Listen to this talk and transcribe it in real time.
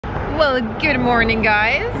Well, good morning,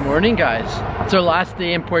 guys. Good morning, guys. It's our last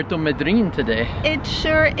day in Puerto Madryn today. It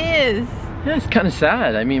sure is. Yeah, it's kind of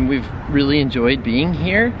sad. I mean, we've really enjoyed being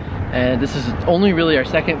here, and this is only really our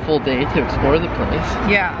second full day to explore the place.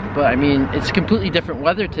 Yeah. But I mean, it's completely different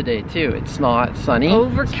weather today too. It's not sunny.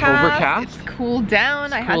 Overcast. It's cooled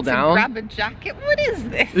down. I had to grab a jacket. What is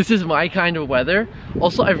this? This is my kind of weather.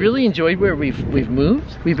 Also, I've really enjoyed where we've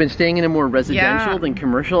moved. We've been staying in a more residential than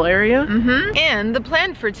commercial area. And the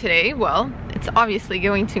plan for today, well, it's obviously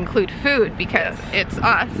going to include food because it's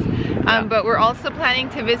us. But we're also planning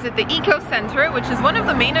to visit the Ecocentro, which is one of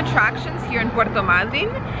the main attractions here in Puerto Madryn.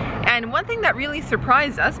 And one thing that really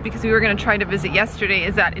surprised us, because we were going to try to visit yesterday,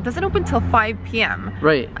 is that it doesn't open till 5 p.m.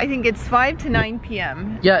 Right. I think it's 5 to 9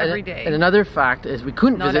 p.m. every day. And another fact is we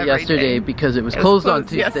couldn't visit yesterday because it was closed on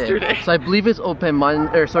Tuesday. Yesterday. So I believe it's open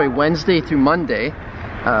Wednesday through Monday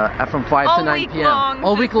from 5 to 9 p.m.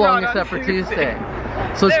 All week long except for Tuesday.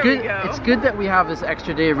 So it's good. It's good that we have this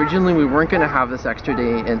extra day. Originally, we weren't going to have this extra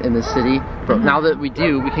day in the city, but now that we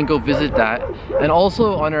do, we can go visit that. And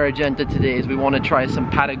also on our agenda today is we want to try some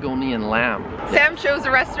Patagonian lamb. Sam chose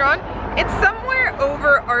a restaurant. It's somewhere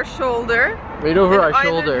over our shoulder. Right over our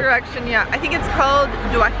shoulder. Either direction, yeah. I think it's called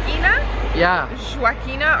Yoaquina. Yeah.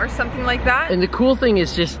 Yoaquina or something like that. And the cool thing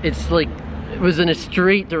is it's like, it was in a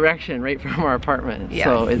straight direction right from our apartment. Yes.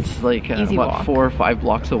 So it's like what, 4 or 5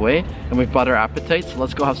 blocks away, and we've bought our appetites, so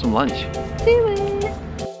let's go have some lunch. Do it.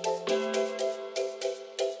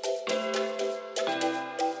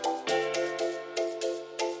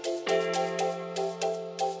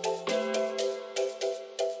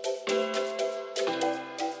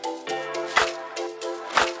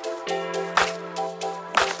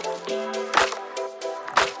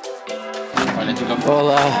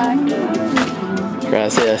 Hola.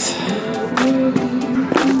 Gracias.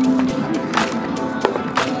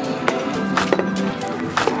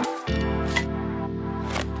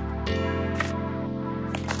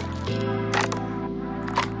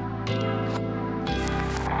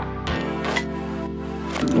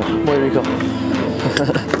 Muy rico.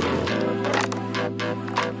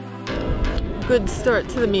 Good start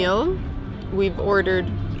to the meal. We've ordered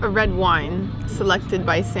a red wine selected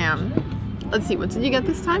by Sam. Let's see, what did you get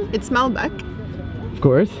this time? It's Malbec. Of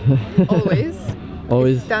course. Always.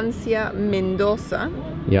 Always. Estancia Mendoza.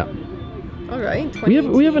 Yeah. All right.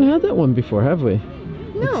 We haven't had that one before, have we?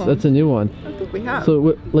 No. That's a new one. I think we have.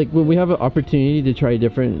 So like when we have an opportunity to try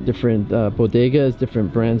different bodegas,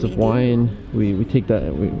 different brands of wine, we take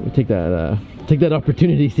that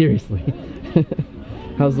opportunity seriously.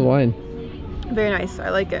 How's the wine? Very nice. I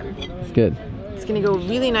like it. It's good. It's gonna go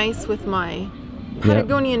really nice with my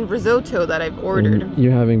Patagonian risotto that I've ordered. And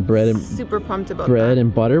you're having bread and super pumped about bread that.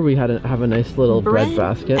 And butter. We have a nice little bread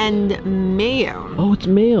basket. And mayo. Oh, it's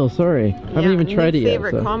mayo. Sorry, I haven't even tried it yet.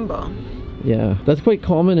 Favorite combo. Yeah, that's quite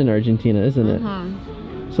common in Argentina, isn't it?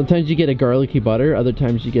 Sometimes you get a garlicky butter. Other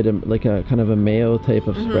times you get a kind of a mayo type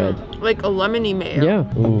of spread. Like a lemony mayo.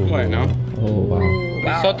 Yeah. Ooh. Bueno. Oh wow.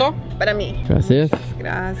 Risotto. Para mí. Gracias.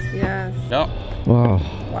 Gracias. Yeah. Wow.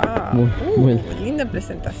 Wow. Linda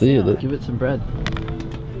presentación. See, let's give it some bread.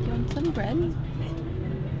 You want some bread?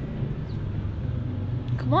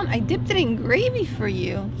 Come on, I dipped it in gravy for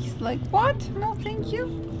you. He's like, what? No, thank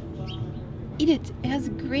you. Eat it. It has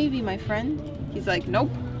gravy, my friend. He's like, nope.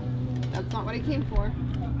 That's not what I came for.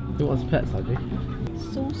 Who wants pets, Audrey?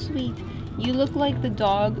 So sweet. You look like the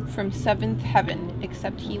dog from 7th Heaven,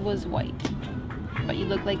 except he was white. But you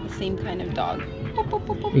look like the same kind of dog.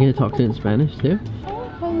 Are you gonna talk to it in Spanish too? Oh,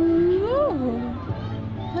 hello.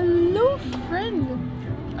 Hello, friend.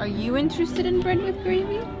 Are you interested in bread with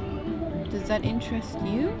gravy? Does that interest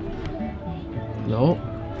you? No.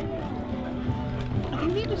 I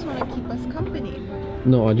think they just want to keep us company.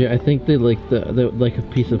 No, Audrey, I think they like like a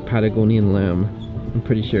piece of Patagonian lamb. I'm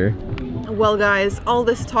pretty sure. Well, guys, all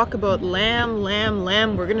this talk about lamb.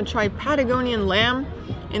 We're gonna try Patagonian lamb.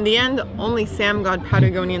 In the end, only Sam got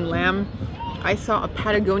Patagonian lamb. I saw a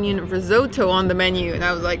Patagonian risotto on the menu, and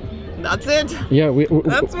I was like, that's it. Yeah,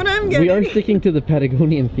 that's what I'm getting. We are sticking to the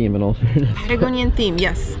Patagonian theme in all fairness. Patagonian theme,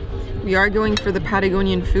 yes. We are going for the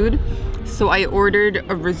Patagonian food. So I ordered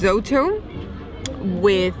a risotto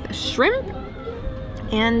with shrimp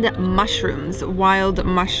and mushrooms, wild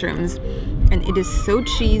mushrooms. And it is so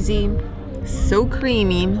cheesy, so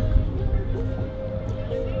creamy.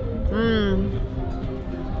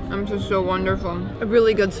 Just so wonderful. A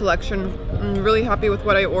really good selection. I'm really happy with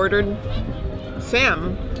what I ordered.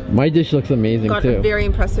 Sam. My dish looks amazing got too. A very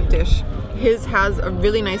impressive dish. his has a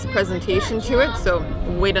really nice presentation to it, so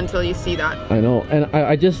wait until you see that. I know, and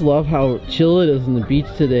I just love how chill it is on the beach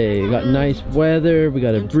today. We got nice weather, we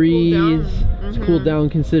got a breeze, it's cooled down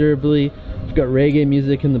considerably. We've got reggae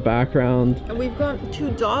music in the background. And we've got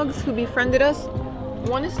 2 dogs who befriended us.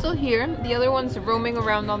 One is still here, the other one's roaming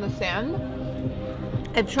around on the sand.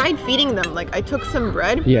 I've tried feeding them, like I took some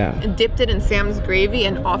bread and dipped it in Sam's gravy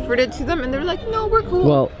and offered it to them, and they're like, no, we're cool.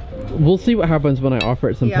 Well, we'll see what happens when I offer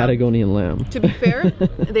it some Patagonian lamb. To be fair,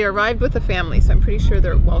 they arrived with a family, so I'm pretty sure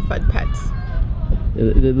they're well-fed pets.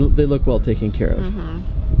 They look well taken care of.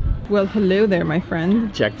 Well, hello there, my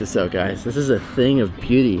friend. Check this out, guys. This is a thing of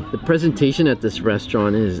beauty. The presentation at this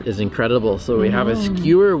restaurant is incredible. So we have a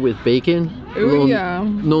skewer with bacon,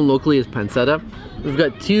 known locally as pancetta. We've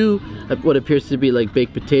got 2 what appears to be like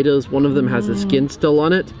baked potatoes. One of them has the skin still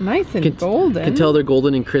on it. Nice and golden. You can tell they're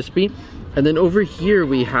golden and crispy. And then over here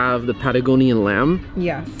we have the Patagonian lamb.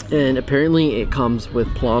 Yes. And apparently it comes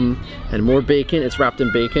with plum and more bacon. It's wrapped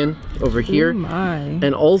in bacon over here. Oh my.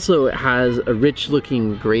 And also it has a rich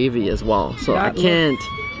looking gravy as well. So I can't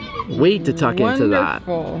wait to tuck into that.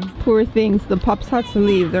 Poor things, the pups had to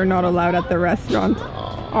leave. They're not allowed at the restaurant.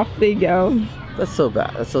 Off they go. That's so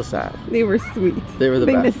bad. That's so sad. They were sweet. They were the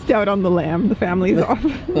best. They missed out on the lamb. The family's off.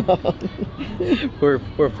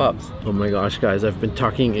 Poor pups. Oh my gosh, guys. I've been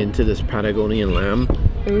tucking into this Patagonian lamb.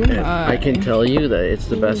 And I can tell you that it's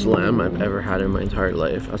the best lamb I've ever had in my entire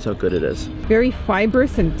life. That's how good it is. Very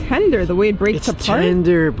fibrous and tender, the way it breaks apart. It's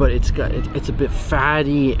tender, but it's a bit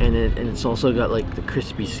fatty, and it's also got like the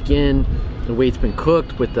crispy skin. The way it's been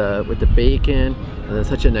cooked with the bacon, and then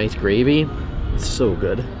such a nice gravy. It's so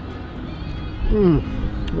good.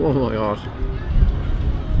 Oh my gosh.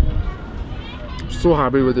 I'm so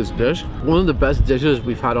happy with this dish. One of the best dishes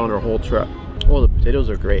we've had on our whole trip. Oh, the potatoes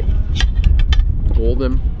are great.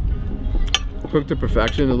 Golden. Cooked to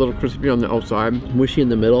perfection, a little crispy on the outside, mushy in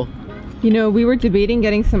the middle. You know, we were debating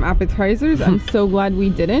getting some appetizers. I'm so glad we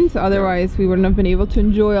didn't. Otherwise, we wouldn't have been able to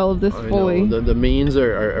enjoy all of this fully. The mains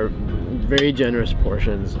are very generous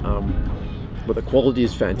portions. But the quality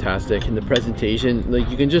is fantastic, and the presentation, like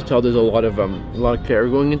you can just tell there's a lot of care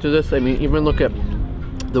going into this. I mean, even look at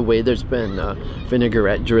the way there's been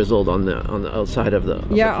vinaigrette drizzled on the outside of the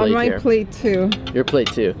plate on my plate too. Your plate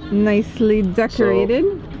too. Nicely decorated.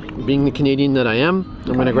 So, being the Canadian that I am,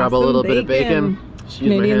 I'm gonna grab a little bit of bacon.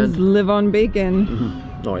 Canadians live on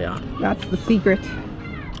bacon. Oh yeah. That's the secret.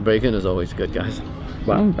 Bacon is always good, guys.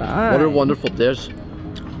 Wow. Right. What a wonderful dish.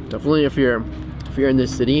 Definitely, if you're in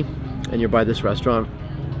this city and you're by this restaurant,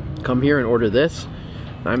 come here and order this.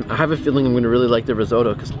 I have a feeling I'm going to really like the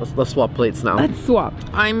risotto, because let's swap plates now. Let's swap.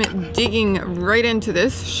 I'm digging right into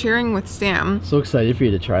this, sharing with Sam. So excited for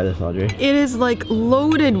you to try this, Audrey. It is like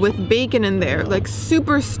loaded with bacon in there, like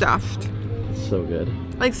super stuffed. It's so good.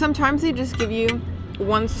 Like sometimes they just give you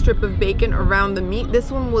 1 strip of bacon around the meat.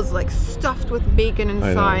 This one was like stuffed with bacon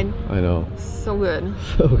inside. I know. So good.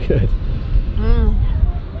 So good.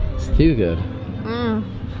 It's too good. And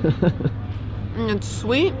it's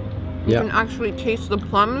sweet. You can actually taste the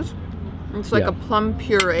plums. It's like a plum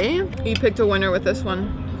puree. You picked a winner with this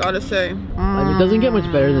one, gotta say. I mean, it doesn't get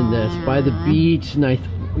much better than this. By the beach, nice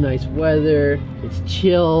weather. It's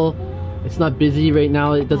chill. It's not busy right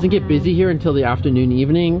now. It doesn't get busy here until the afternoon,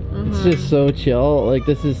 evening. It's just so chill. Like,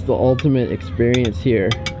 this is the ultimate experience here.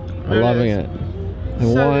 I'm loving it.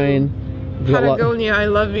 And so, wine. Patagonia, I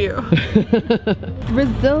love you.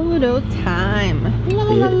 Risotto time.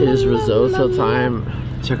 It is risotto time.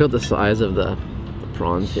 Check out the size of the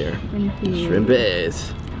prawns here.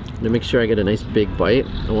 Shrimpies. I'm gonna make sure I get a nice big bite.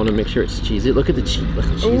 I want to make sure it's cheesy. Look at the cheese.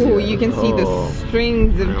 Oh, you can see the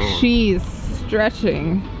strings of cheese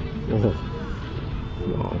stretching. Oh.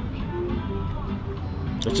 Wow.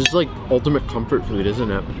 It's just like ultimate comfort food,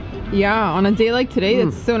 isn't it? Yeah, on a day like today,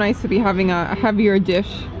 it's so nice to be having a heavier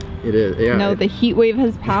dish. It is, yeah. Now the heat wave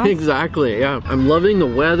has passed. Exactly, yeah. I'm loving the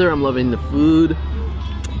weather, I'm loving the food.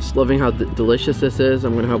 Just loving how delicious this is.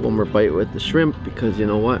 I'm gonna have one more bite with the shrimp, because you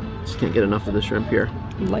know what? Just can't get enough of the shrimp here.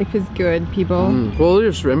 Life is good, people. Quality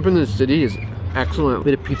of shrimp in this city is excellent.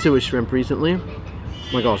 We had a pizza with shrimp recently.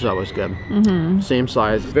 Oh my gosh, that was good. Same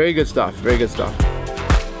size. Very good stuff, very good stuff.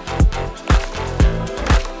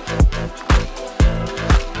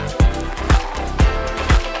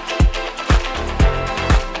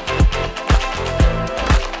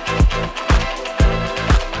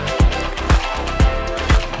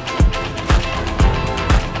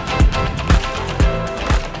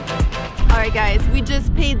 Guys, we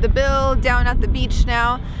just paid the bill down at the beach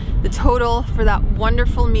now. The total for that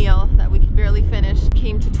wonderful meal that we could barely finish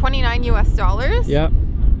came to $29 US. Yep.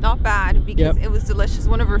 not bad, because it was delicious.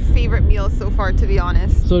 One of our favorite meals so far, to be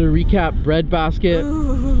honest. So to recap, bread basket,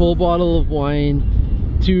 full bottle of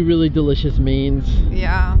wine, 2 really delicious mains.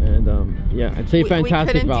 Yeah. And yeah, I'd say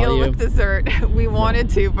fantastic value. We couldn't deal with dessert. We wanted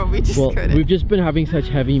to, but we just couldn't. We've just been having such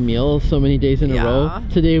heavy meals so many days in a row.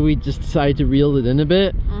 Today we just decided to reel it in a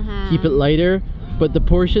bit, keep it lighter. But the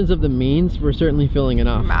portions of the mains were certainly filling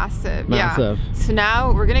enough. Massive. Yeah. So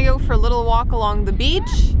now we're gonna go for a little walk along the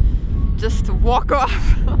beach. Just to walk off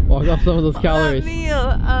some of those calories. That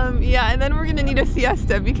meal. Yeah, and then we're gonna need a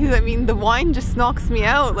siesta, because I mean the wine just knocks me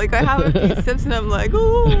out. Like, I have a few sips and I'm like,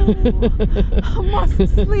 oh, I must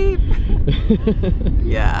sleep.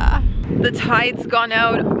 Yeah. The tide's gone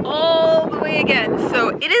out all the way again, so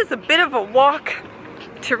it is a bit of a walk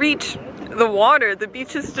to reach the water. The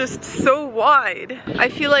beach is just so wide. I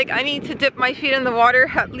feel like I need to dip my feet in the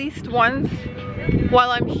water at least once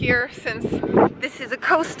while I'm here, since this is a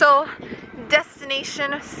coastal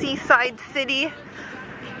destination, seaside city.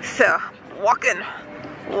 So walking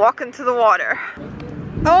to the water.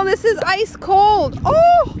 Oh, this is ice cold.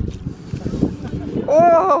 Oh,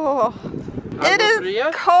 it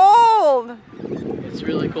is cold. It's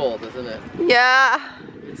really cold, isn't it? Yeah.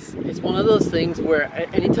 It's one of those things where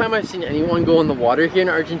anytime I've seen anyone go in the water here in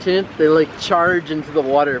Argentina, they like charge into the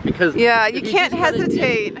water, because you can't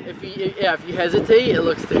hesitate. If you hesitate, it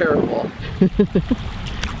looks terrible.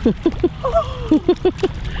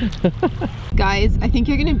 Guys, I think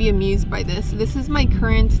you're gonna be amused by this. This is my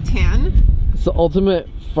current tan. It's the ultimate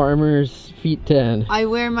farmer's feet tan. I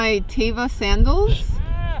wear my Teva sandals.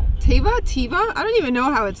 Teva? I don't even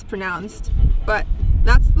know how it's pronounced, but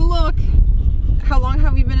that's the look. How long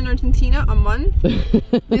have we been in Argentina? A month?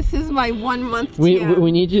 This is my 1 month tan.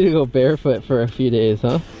 We need you to go barefoot for a few days,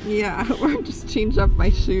 huh? Yeah, or just change up my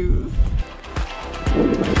shoes.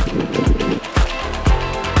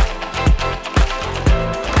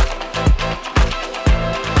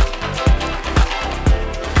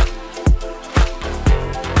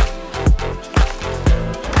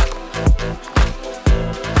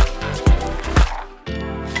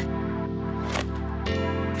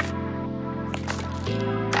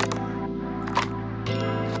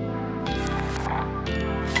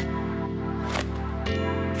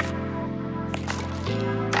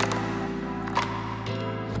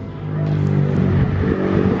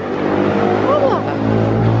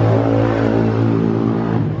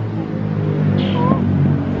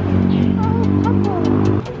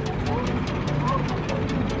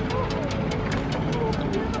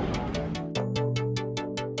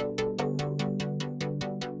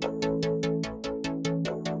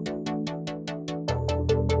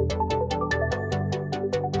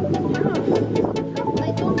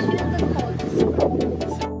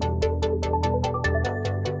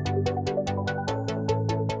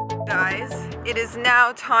 Guys, it is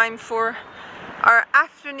now time for our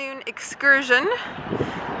afternoon excursion.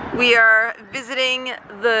 We are visiting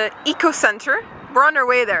the Ecocentro. We're on our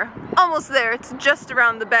way there, almost there. It's just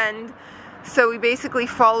around the bend. So we basically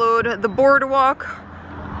followed the boardwalk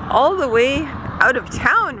all the way out of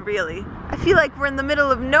town, really. I feel like we're in the middle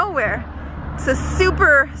of nowhere. It's a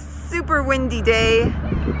super windy day.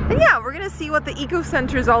 And yeah, we're gonna see what the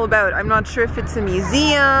Ecocentro is all about. I'm not sure if it's a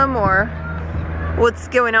museum or what's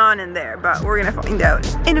going on in there, but we're gonna find out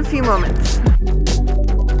in a few moments.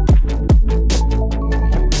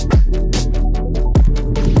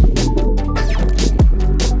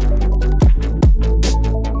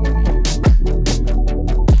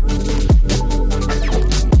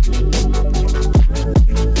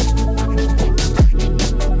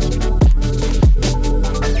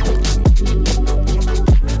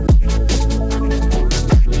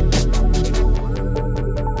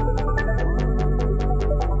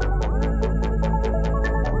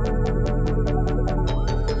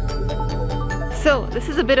 So this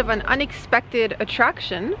is a bit of an unexpected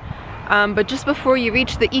attraction, but just before you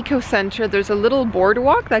reach the Ecocentro, there's a little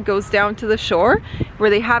boardwalk that goes down to the shore where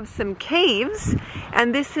they have some caves,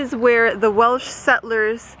 and this is where the Welsh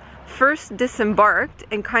settlers first disembarked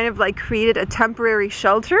and kind of like created a temporary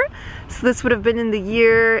shelter. So this would have been in the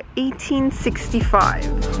year 1865.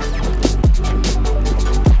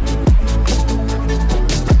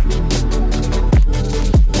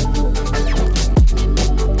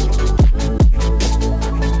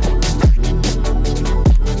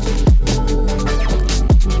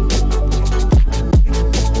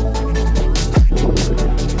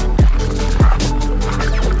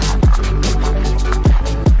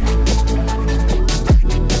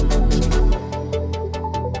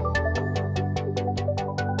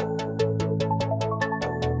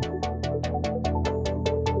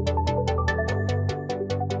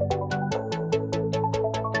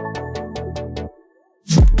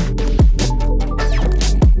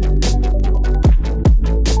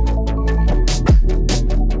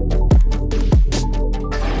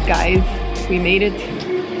 made it.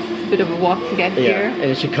 It's a bit of a walk to get here. And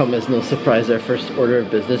it should come as no surprise. Our first order of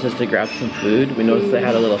business is to grab some food. We noticed they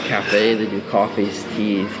had a little cafe. They do coffees,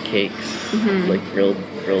 teas, cakes, like grilled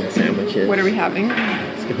sandwiches. What are we having?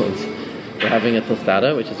 Scones. We're having a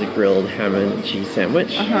tostada, which is a grilled ham and cheese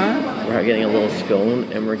sandwich. We're getting a little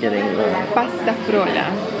scone, and we're getting pasta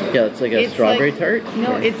frolla. Yeah, it's like a strawberry tart.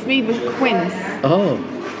 No, it's made with quince. Oh.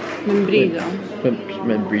 Membrillo.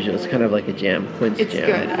 Membrillo. It's kind of like a jam, quince jam. It's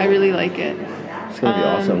good. I really like it. It's gonna be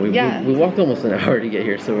awesome. We walked almost an hour to get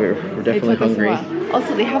here, so we're definitely hungry.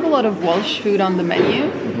 Also, they have a lot of Welsh food on the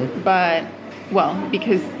menu, but well,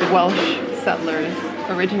 because the Welsh settlers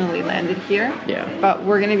originally landed here. Yeah. But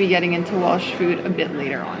we're gonna be getting into Welsh food a bit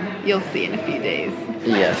later on. You'll see in a few days.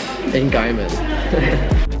 Yes, in Gaiman.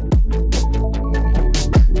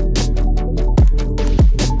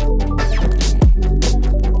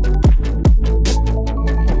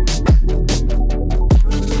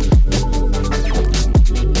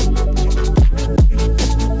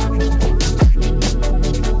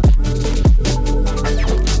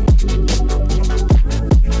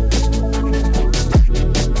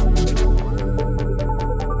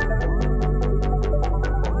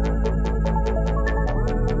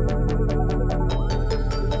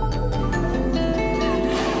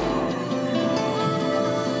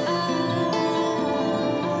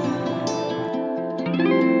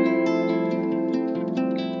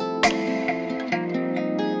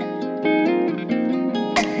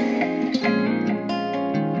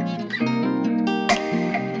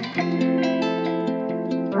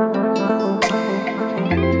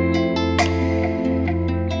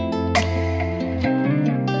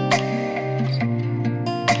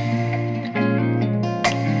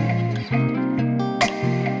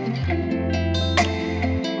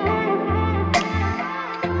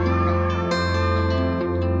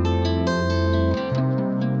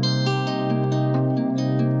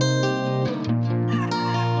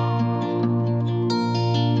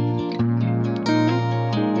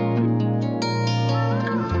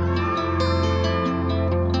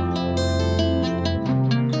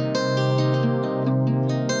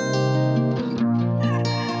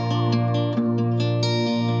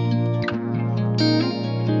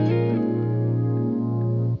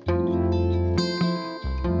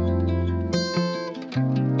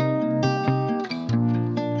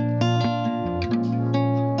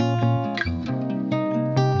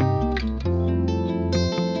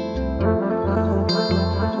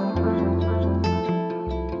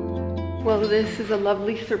 Well, this is a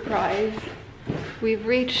lovely surprise. We've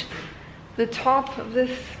reached the top of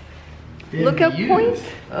this lookout point.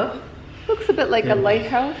 Looks a bit like a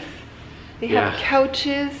lighthouse. They have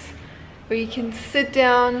couches where you can sit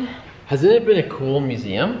down. Hasn't it been a cool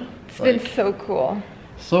museum? It's been so cool.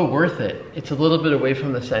 So worth it. It's a little bit away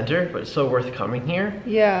from the center, but it's so worth coming here.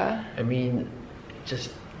 Yeah. I mean,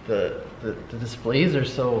 just the displays are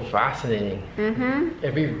so fascinating.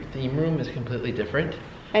 Every theme room is completely different.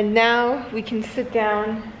 And now we can sit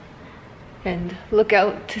down and look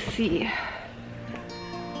out to sea.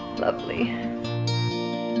 Lovely.